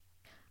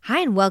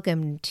Hi, and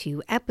welcome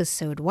to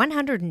episode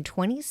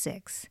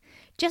 126.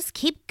 Just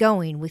keep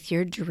going with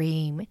your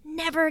dream.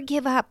 Never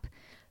give up.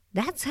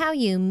 That's how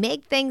you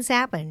make things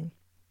happen.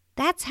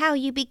 That's how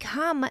you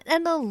become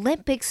an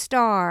Olympic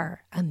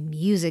star, a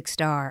music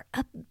star,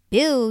 a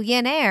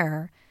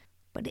billionaire.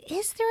 But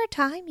is there a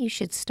time you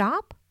should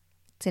stop?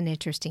 It's an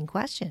interesting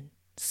question.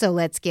 So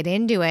let's get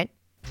into it.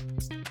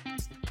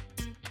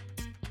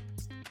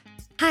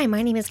 Hi,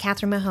 my name is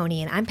Catherine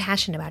Mahoney, and I'm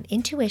passionate about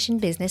intuition,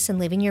 business, and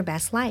living your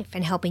best life,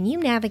 and helping you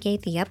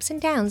navigate the ups and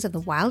downs of the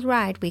wild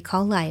ride we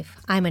call life.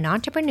 I'm an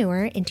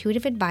entrepreneur,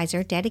 intuitive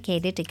advisor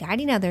dedicated to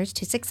guiding others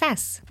to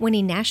success,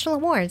 winning national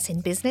awards in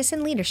business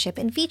and leadership,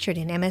 and featured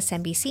in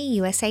MSNBC,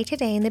 USA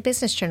Today, and the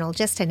Business Journal,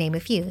 just to name a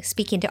few,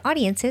 speaking to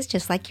audiences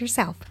just like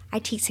yourself. I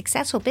teach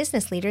successful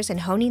business leaders in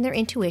honing their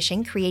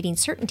intuition, creating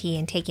certainty,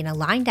 and taking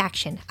aligned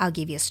action. I'll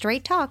give you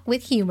straight talk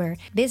with humor.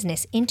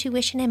 Business,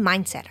 intuition, and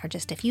mindset are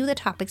just a few of the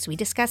topics we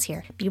discuss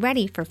here. Be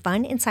ready for a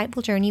fun,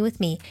 insightful journey with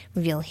me.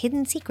 Reveal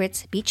hidden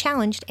secrets, be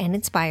challenged and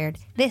inspired.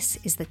 This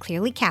is the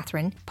Clearly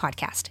Catherine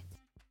podcast.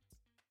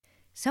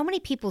 So many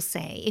people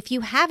say, if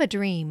you have a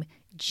dream,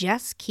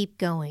 just keep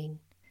going.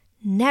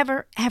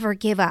 Never, ever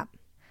give up.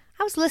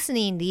 I was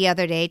listening the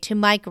other day to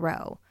Mike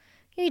Rowe.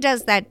 He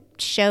does that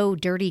show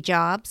Dirty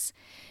Jobs,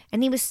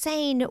 and he was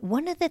saying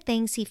one of the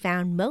things he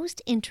found most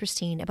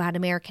interesting about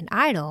American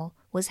Idol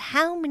was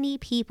how many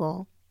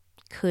people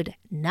could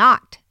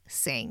not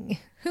sing,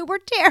 who were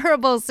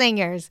terrible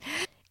singers.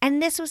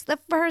 And this was the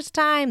first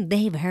time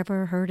they've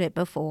ever heard it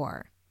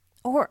before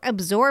or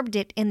absorbed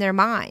it in their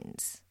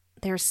minds,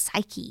 their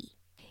psyche.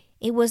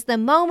 It was the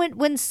moment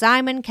when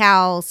Simon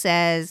Cowell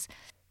says,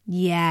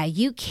 "Yeah,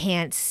 you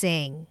can't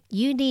sing.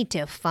 You need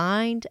to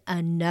find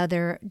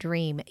another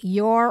dream.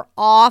 You're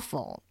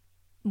awful.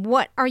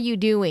 What are you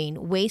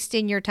doing,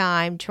 wasting your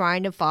time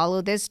trying to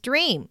follow this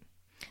dream?"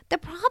 The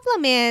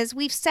problem is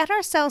we've set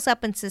ourselves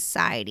up in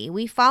society.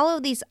 We follow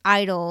these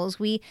idols.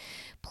 We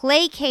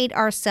placate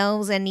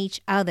ourselves and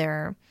each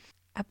other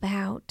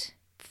about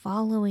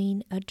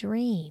following a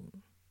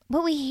dream.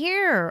 But we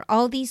hear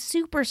all these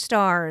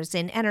superstars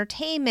in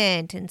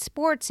entertainment and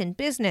sports and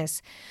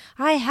business.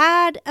 I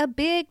had a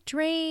big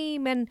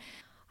dream and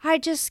I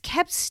just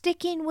kept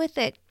sticking with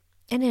it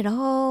and it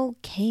all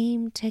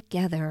came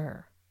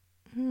together.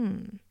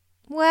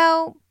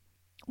 Well,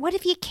 what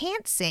if you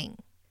can't sing?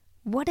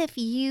 What if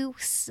you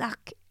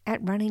suck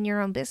at running your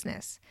own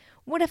business?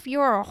 What if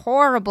you're a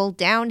horrible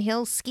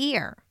downhill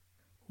skier?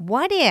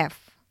 What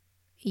if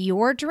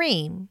your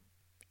dream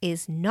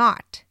is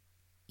not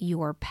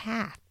your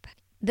path?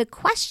 The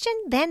question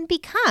then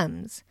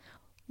becomes,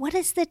 what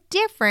is the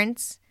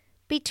difference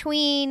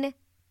between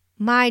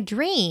my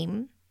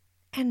dream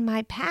and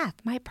my path,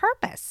 my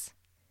purpose?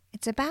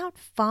 It's about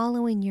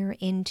following your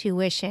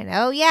intuition.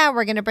 Oh yeah,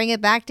 we're going to bring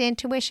it back to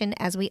intuition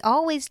as we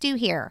always do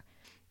here.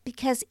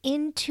 Because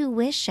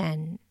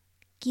intuition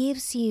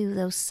gives you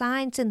those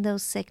signs and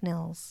those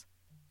signals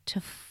to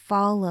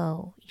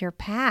follow your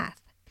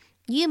path.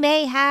 You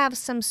may have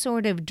some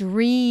sort of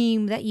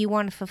dream that you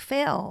want to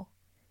fulfill,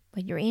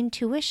 but your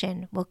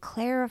intuition will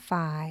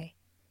clarify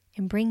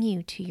and bring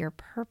you to your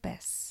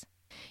purpose.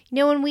 You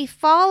know, when we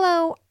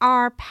follow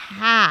our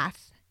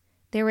path,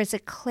 there is a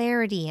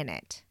clarity in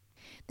it.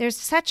 There's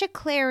such a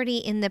clarity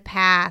in the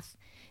path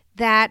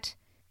that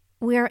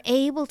we're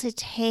able to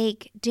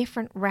take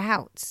different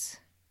routes,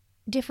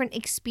 different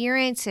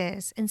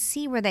experiences, and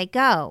see where they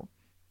go.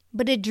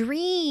 But a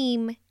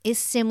dream is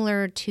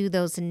similar to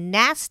those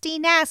nasty,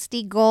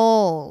 nasty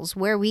goals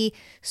where we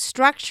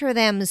structure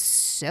them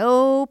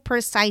so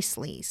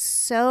precisely,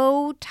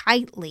 so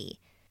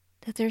tightly,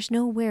 that there's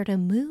nowhere to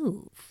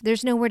move.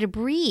 There's nowhere to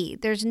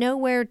breathe. There's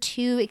nowhere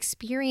to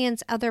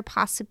experience other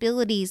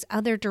possibilities,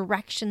 other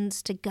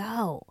directions to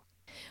go.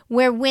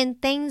 Where when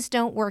things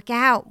don't work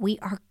out, we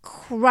are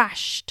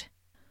crushed,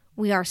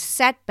 we are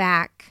set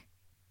back,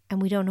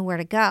 and we don't know where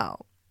to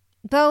go.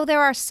 Though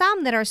there are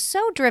some that are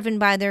so driven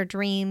by their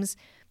dreams,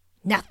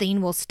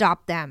 nothing will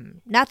stop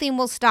them. Nothing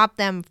will stop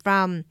them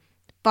from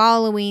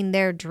following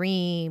their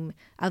dream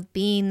of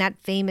being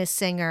that famous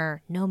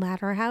singer, no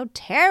matter how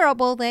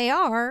terrible they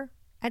are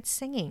at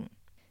singing.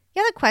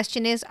 The other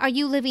question is, are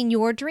you living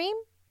your dream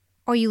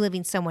or are you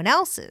living someone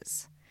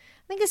else's?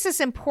 I think this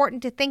is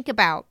important to think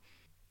about.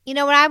 You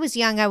know, when I was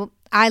young,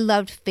 I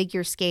loved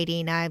figure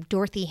skating.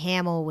 Dorothy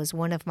Hamill was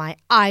one of my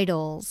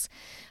idols.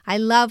 I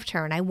loved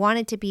her and I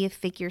wanted to be a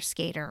figure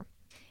skater.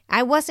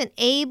 I wasn't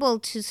able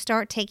to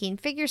start taking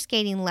figure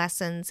skating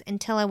lessons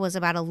until I was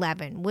about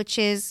 11, which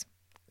is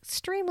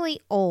extremely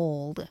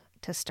old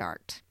to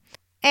start.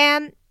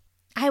 And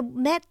I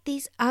met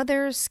these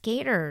other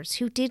skaters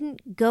who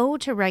didn't go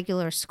to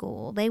regular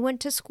school. They went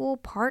to school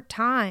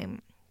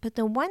part-time. But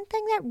the one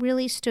thing that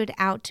really stood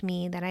out to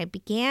me, that I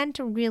began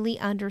to really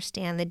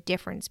understand the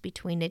difference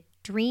between a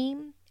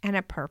dream and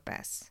a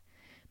purpose,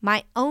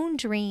 my own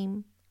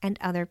dream and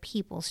other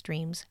people's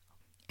dreams,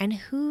 and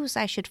whose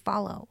I should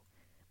follow,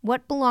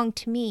 what belonged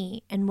to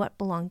me and what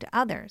belonged to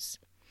others.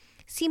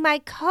 See, my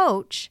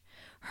coach,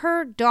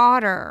 her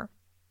daughter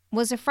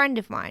was a friend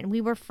of mine.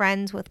 We were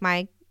friends with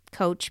my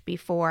coach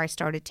before I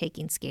started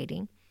taking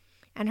skating.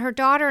 And her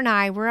daughter and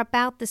I were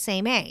about the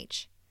same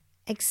age,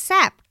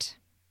 except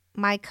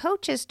my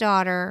coach's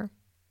daughter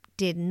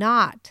did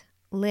not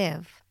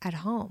live at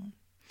home.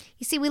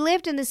 You see, we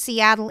lived in the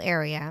Seattle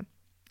area,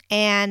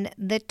 and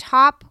the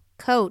top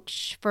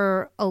coach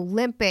for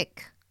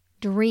Olympic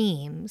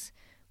dreams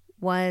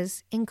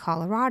was in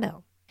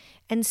Colorado.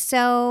 And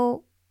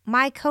so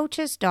my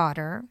coach's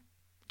daughter,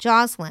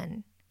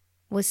 Jocelyn,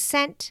 was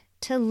sent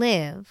to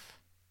live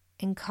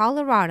in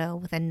Colorado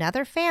with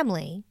another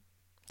family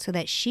so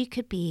that she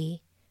could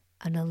be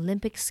an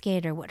Olympic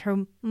skater, what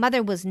her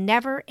mother was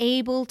never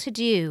able to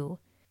do.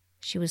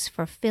 She was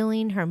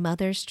fulfilling her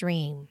mother's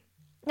dream.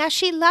 Now,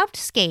 she loved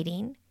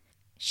skating.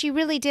 She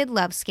really did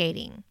love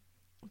skating.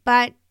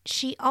 But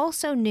she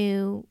also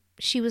knew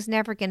she was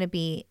never going to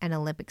be an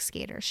Olympic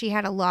skater. She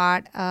had a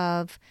lot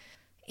of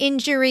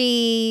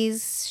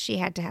injuries. She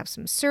had to have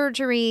some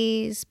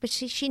surgeries. But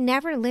she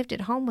never lived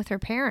at home with her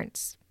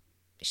parents.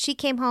 She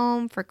came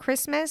home for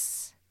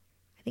Christmas,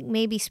 I think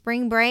maybe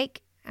spring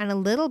break, and a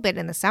little bit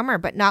in the summer,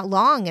 but not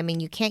long. I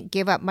mean, you can't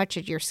give up much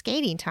of your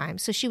skating time.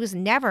 So she was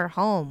never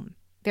home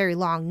very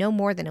long, no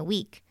more than a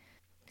week.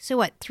 So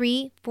what,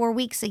 3-4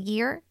 weeks a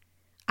year?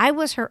 I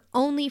was her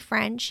only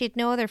friend. She had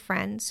no other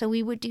friends. So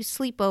we would do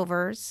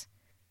sleepovers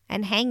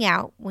and hang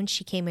out when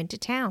she came into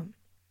town.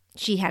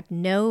 She had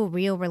no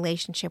real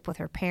relationship with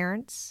her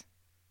parents.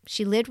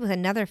 She lived with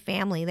another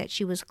family that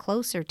she was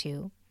closer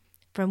to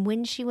from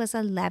when she was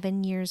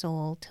 11 years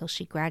old till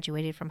she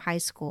graduated from high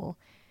school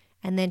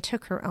and then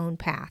took her own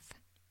path.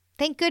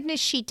 Thank goodness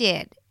she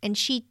did, and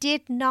she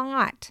did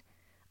not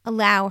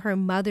allow her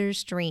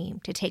mother's dream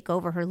to take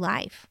over her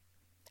life.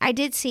 I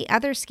did see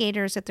other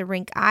skaters at the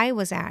rink I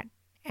was at,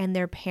 and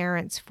their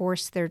parents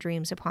forced their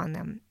dreams upon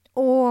them,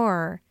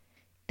 or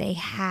they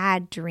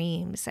had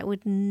dreams that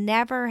would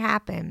never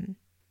happen,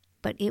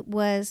 but it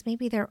was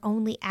maybe their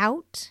only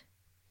out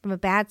from a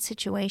bad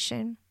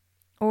situation,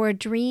 or a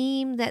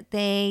dream that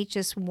they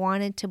just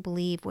wanted to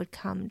believe would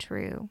come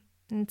true.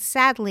 And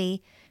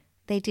sadly,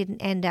 they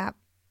didn't end up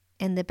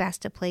in the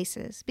best of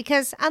places.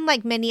 Because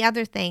unlike many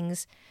other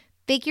things,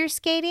 figure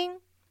skating,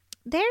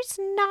 there's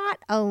not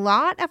a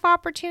lot of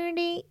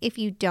opportunity if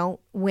you don't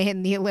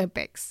win the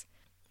Olympics.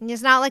 And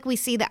it's not like we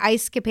see the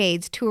Ice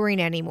Capades touring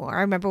anymore.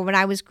 I remember when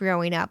I was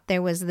growing up,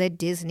 there was the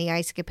Disney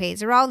Ice Capades.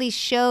 There were all these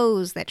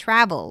shows that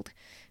traveled.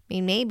 I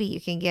mean, maybe you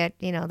can get,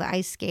 the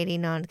ice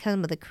skating on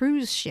some of the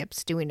cruise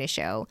ships doing a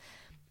show.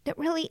 But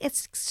really,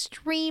 it's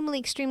extremely,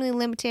 extremely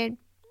limited.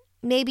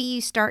 Maybe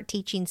you start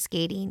teaching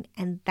skating,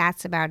 and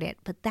that's about it.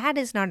 But that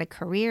is not a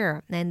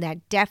career, and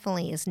that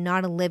definitely is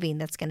not a living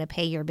that's going to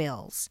pay your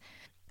bills.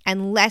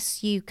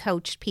 Unless you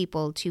coached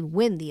people to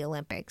win the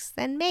Olympics,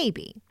 then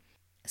maybe.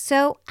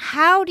 So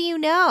how do you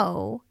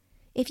know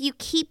if you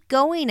keep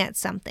going at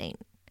something?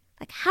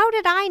 Like, how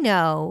did I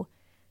know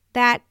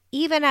that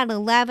even at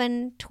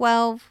 11,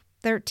 12,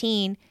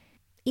 13,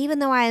 even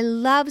though I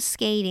love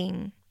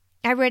skating,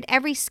 I read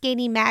every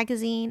skating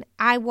magazine,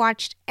 I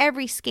watched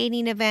every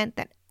skating event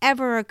that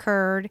ever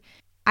occurred,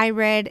 I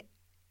read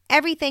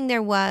everything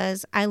there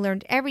was, I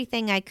learned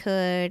everything I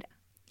could,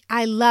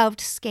 I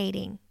loved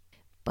skating,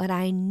 but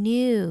I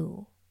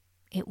knew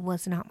it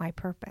was not my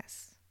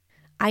purpose.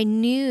 I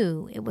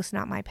knew it was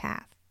not my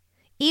path.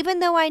 Even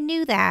though I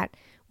knew that,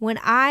 when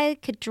I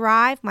could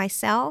drive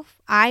myself,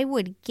 I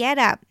would get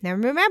up. Now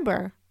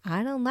remember,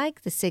 I don't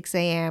like the 6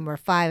 a.m. or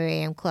 5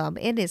 a.m. club.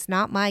 It is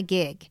not my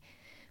gig.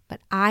 But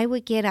I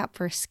would get up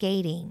for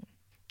skating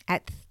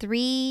at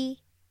 3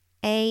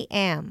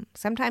 a.m.,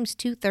 sometimes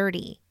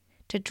 2:30,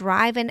 to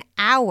drive an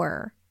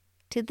hour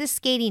to the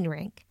skating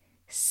rink,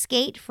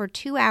 skate for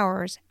 2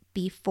 hours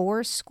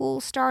before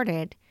school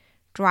started,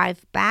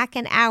 drive back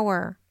an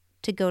hour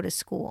to go to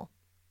school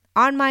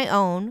on my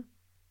own.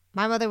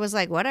 My mother was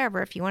like,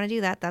 whatever, if you want to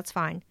do that, that's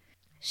fine.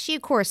 She,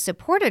 of course,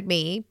 supported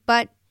me,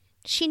 but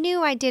she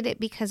knew I did it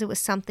because it was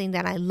something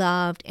that I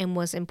loved and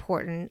was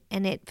important,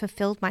 and it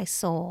fulfilled my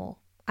soul.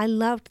 I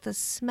loved the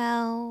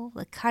smell,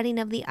 the cutting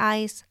of the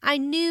ice. I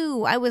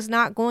knew I was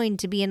not going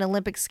to be an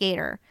Olympic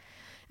skater.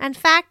 In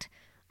fact,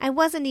 I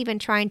wasn't even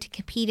trying to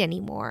compete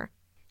anymore.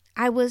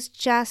 I was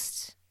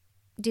just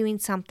doing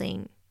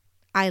something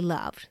I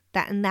loved,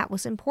 and that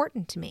was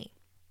important to me.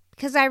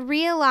 Because I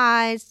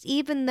realized,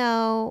 even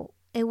though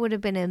it would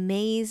have been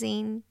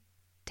amazing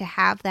to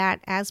have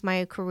that as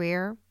my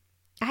career,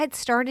 I had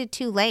started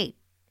too late.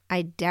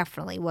 I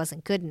definitely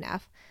wasn't good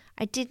enough.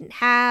 I didn't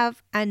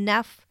have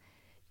enough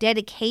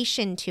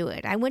dedication to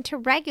it. I went to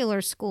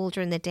regular school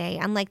during the day,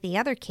 unlike the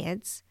other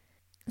kids.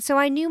 So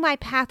I knew my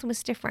path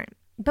was different.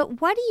 But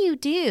what do you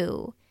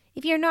do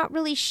if you're not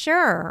really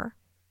sure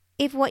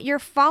if what you're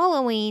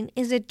following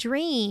is a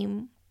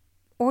dream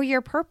or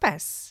your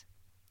purpose?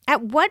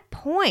 At what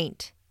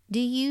point do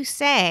you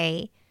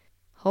say,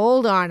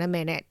 hold on a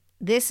minute,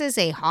 this is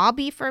a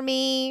hobby for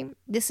me,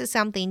 this is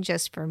something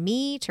just for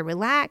me to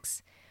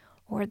relax,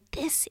 or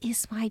this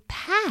is my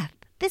path,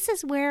 this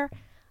is where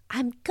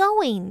I'm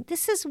going,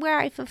 this is where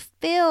I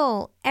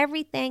fulfill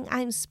everything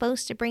I'm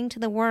supposed to bring to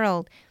the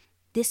world,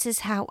 this is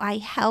how I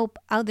help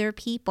other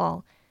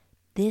people.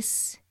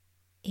 this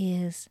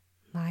is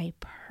my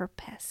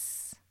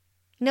purpose.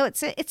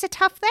 It's a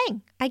tough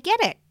thing. I get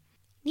it.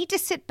 You need to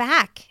sit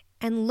back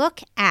and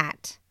look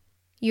at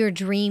your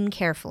dream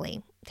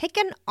carefully. Take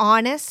an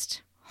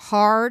honest,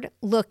 hard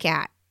look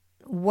at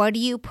what are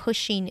you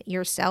pushing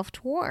yourself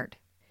toward?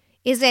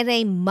 Is it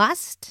a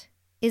must?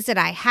 Is it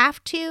I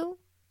have to?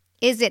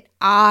 Is it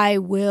I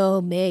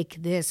will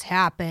make this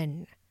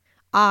happen?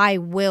 I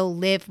will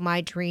live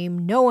my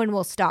dream. No one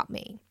will stop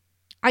me.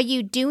 Are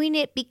you doing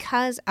it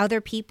because other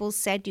people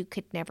said you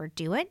could never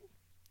do it?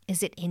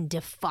 Is it in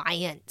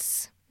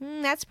defiance?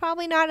 That's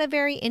probably not a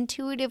very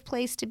intuitive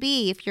place to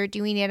be if you're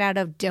doing it out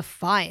of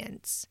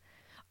defiance.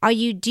 Are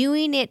you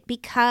doing it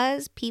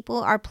because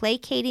people are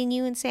placating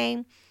you and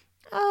saying,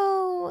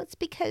 oh, it's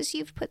because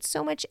you've put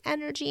so much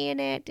energy in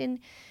it and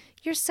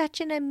you're such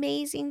an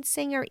amazing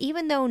singer,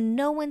 even though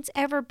no one's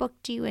ever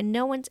booked you and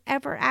no one's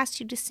ever asked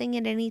you to sing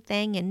at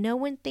anything and no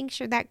one thinks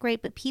you're that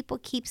great, but people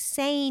keep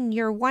saying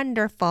you're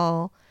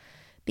wonderful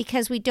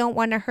because we don't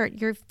want to hurt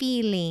your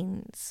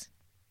feelings.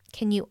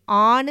 Can you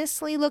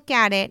honestly look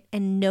at it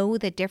and know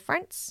the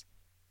difference?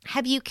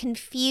 Have you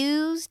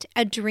confused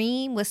a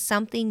dream with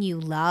something you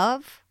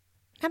love?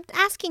 I'm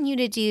asking you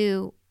to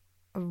do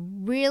a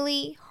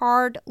really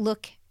hard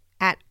look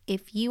at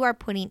if you are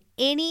putting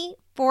any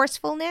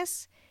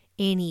forcefulness,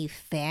 any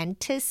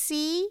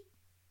fantasy,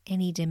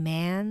 any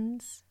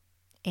demands,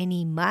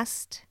 any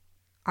must.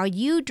 Are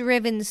you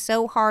driven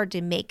so hard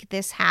to make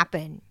this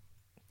happen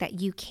that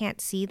you can't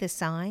see the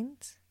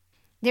signs?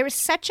 There is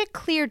such a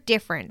clear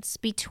difference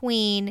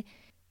between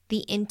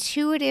the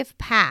intuitive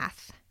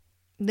path,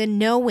 the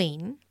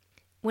knowing,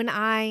 when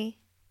I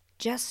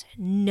just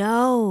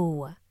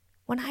know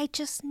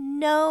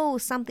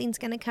something's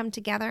going to come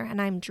together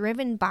and I'm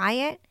driven by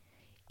it.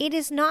 It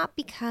is not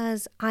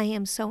because I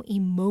am so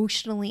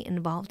emotionally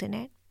involved in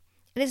it.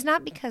 It is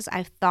not because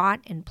I've thought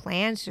and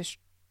planned,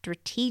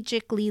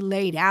 strategically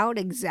laid out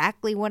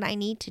exactly what I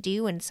need to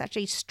do in such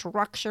a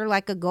structure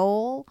like a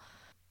goal.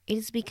 It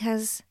is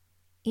because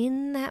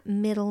in that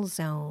middle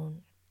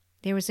zone,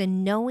 there is a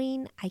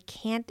knowing I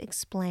can't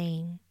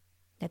explain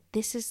that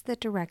this is the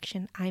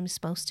direction I'm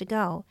supposed to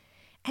go.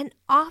 And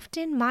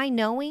often my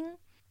knowing,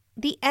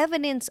 the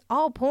evidence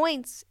all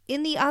points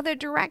in the other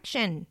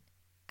direction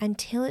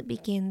until it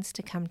begins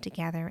to come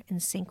together in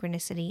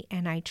synchronicity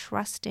and I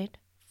trust it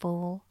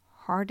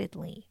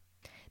full-heartedly.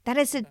 That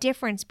is the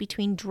difference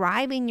between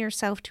driving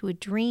yourself to a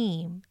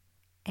dream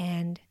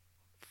and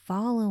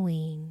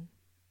following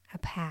a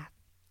path.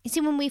 You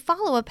see, when we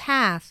follow a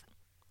path,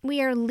 we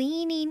are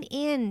leaning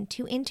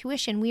into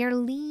intuition. We are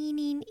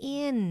leaning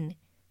in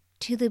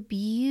to the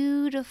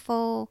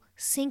beautiful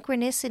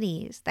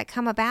synchronicities that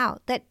come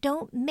about that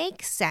don't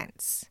make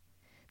sense,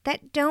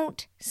 that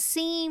don't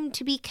seem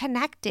to be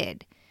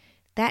connected,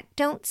 that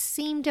don't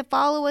seem to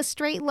follow a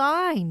straight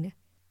line.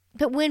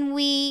 But when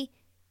we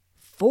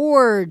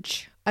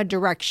forge a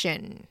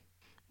direction,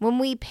 when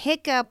we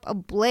pick up a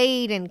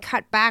blade and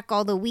cut back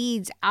all the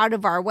weeds out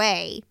of our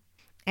way,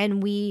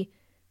 and we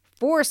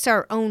force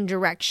our own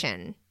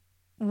direction,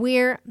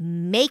 we're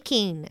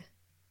making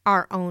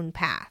our own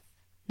path,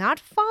 not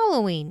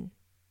following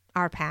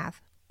our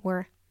path.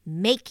 We're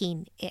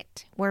making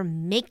it. We're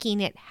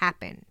making it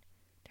happen.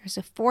 There's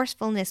a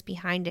forcefulness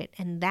behind it,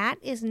 and that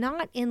is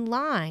not in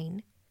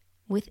line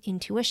with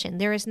intuition.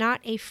 There is not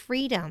a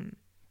freedom,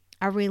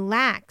 a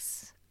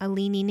relax, a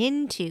leaning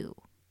into.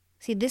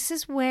 See, this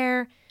is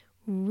where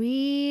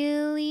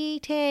really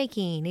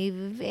taking a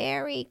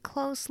very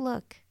close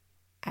look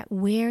at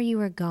where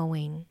you are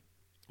going,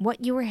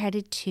 what you are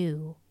headed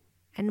to,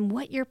 and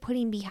what you're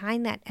putting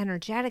behind that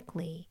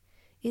energetically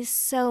is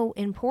so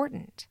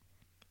important.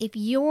 If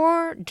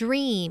your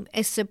dream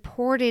is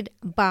supported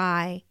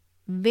by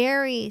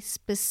very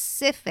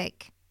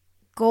specific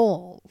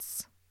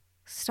goals,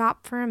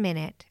 stop for a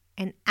minute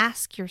and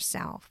ask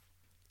yourself,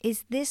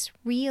 is this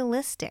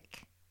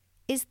realistic?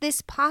 Is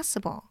this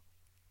possible?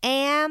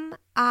 Am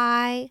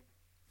I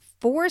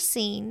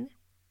forcing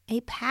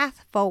a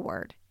path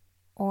forward,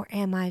 or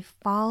am I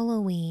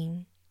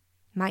following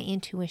my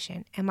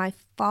intuition? Am I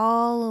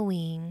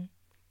following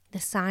the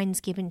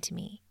signs given to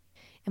me?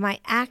 Am I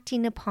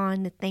acting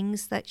upon the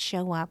things that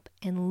show up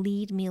and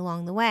lead me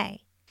along the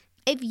way?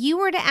 If you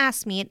were to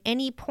ask me at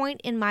any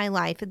point in my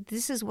life if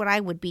this is what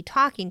I would be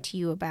talking to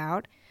you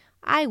about,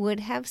 I would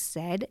have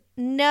said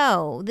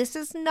no. This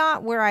is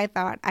not where I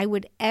thought I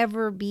would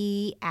ever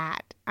be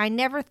at. I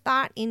never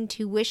thought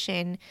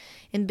intuition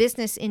and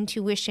business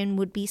intuition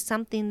would be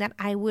something that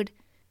I would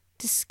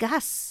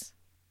discuss,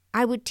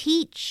 I would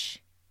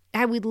teach,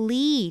 I would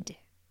lead.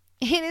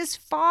 It is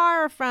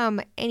far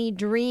from any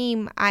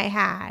dream I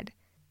had,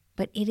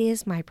 but it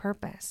is my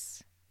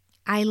purpose.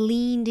 I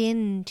leaned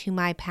into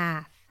my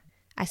path.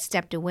 I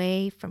stepped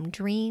away from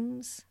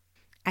dreams.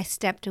 I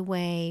stepped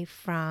away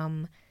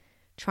from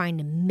trying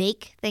to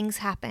make things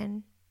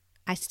happen.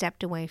 I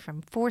stepped away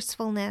from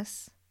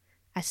forcefulness.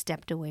 I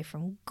stepped away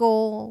from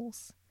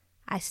goals.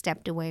 I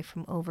stepped away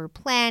from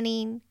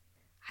over-planning.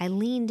 I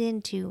leaned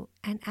into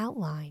an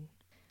outline.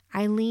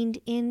 I leaned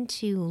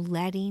into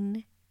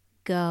letting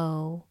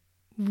go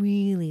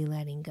really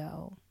letting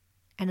go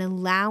and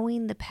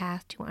allowing the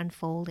path to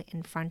unfold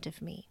in front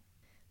of me.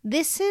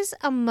 This is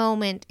a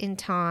moment in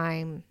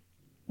time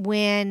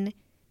when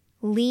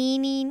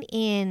leaning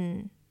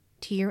in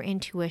to your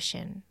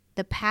intuition,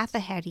 the path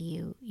ahead of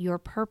you, your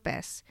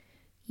purpose,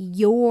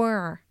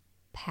 your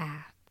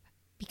path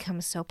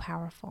becomes so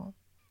powerful.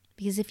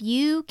 Because if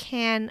you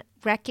can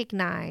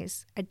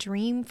recognize a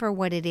dream for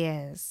what it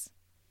is,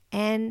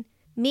 and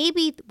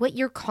maybe what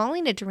you're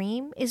calling a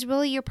dream is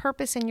really your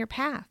purpose and your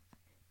path,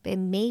 but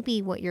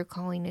maybe what you're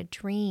calling a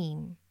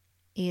dream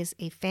is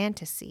a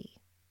fantasy,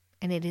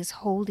 and it is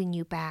holding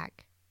you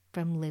back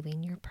from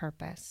living your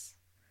purpose.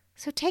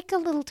 So take a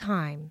little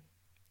time,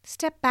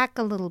 step back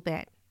a little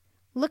bit,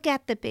 look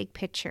at the big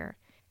picture,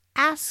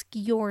 ask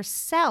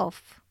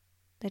yourself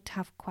the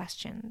tough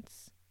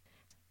questions.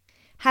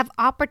 Have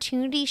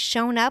opportunities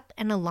shown up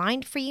and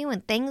aligned for you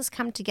and things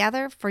come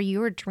together for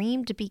your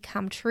dream to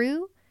become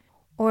true?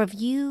 Or have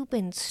you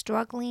been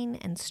struggling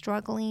and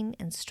struggling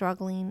and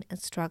struggling and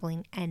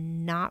struggling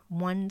and not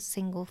one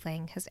single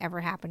thing has ever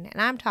happened? And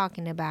I'm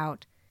talking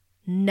about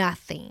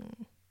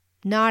nothing,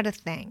 not a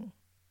thing.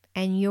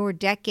 And you're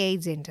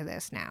decades into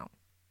this now.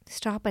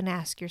 Stop and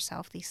ask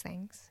yourself these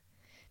things,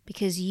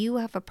 because you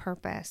have a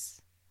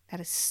purpose that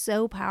is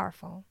so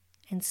powerful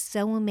and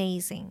so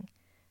amazing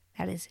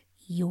that is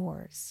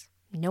yours,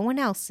 no one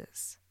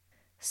else's.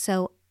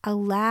 So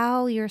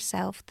allow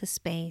yourself the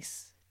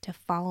space to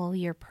follow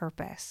your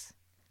purpose.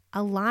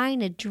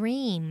 Align a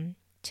dream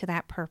to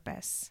that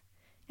purpose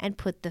and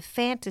put the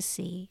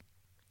fantasy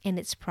in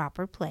its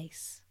proper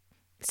place.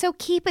 So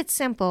keep it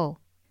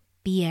simple.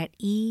 Be at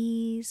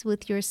ease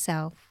with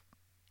yourself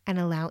and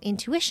allow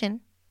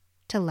intuition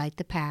to light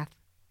the path.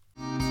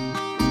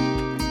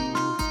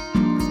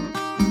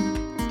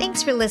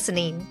 Thanks for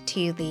listening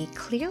to the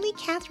Clearly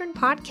Catherine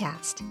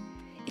podcast.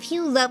 If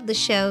you love the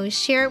show,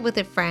 share it with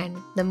a friend.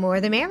 The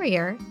more the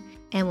merrier.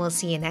 And we'll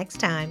see you next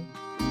time.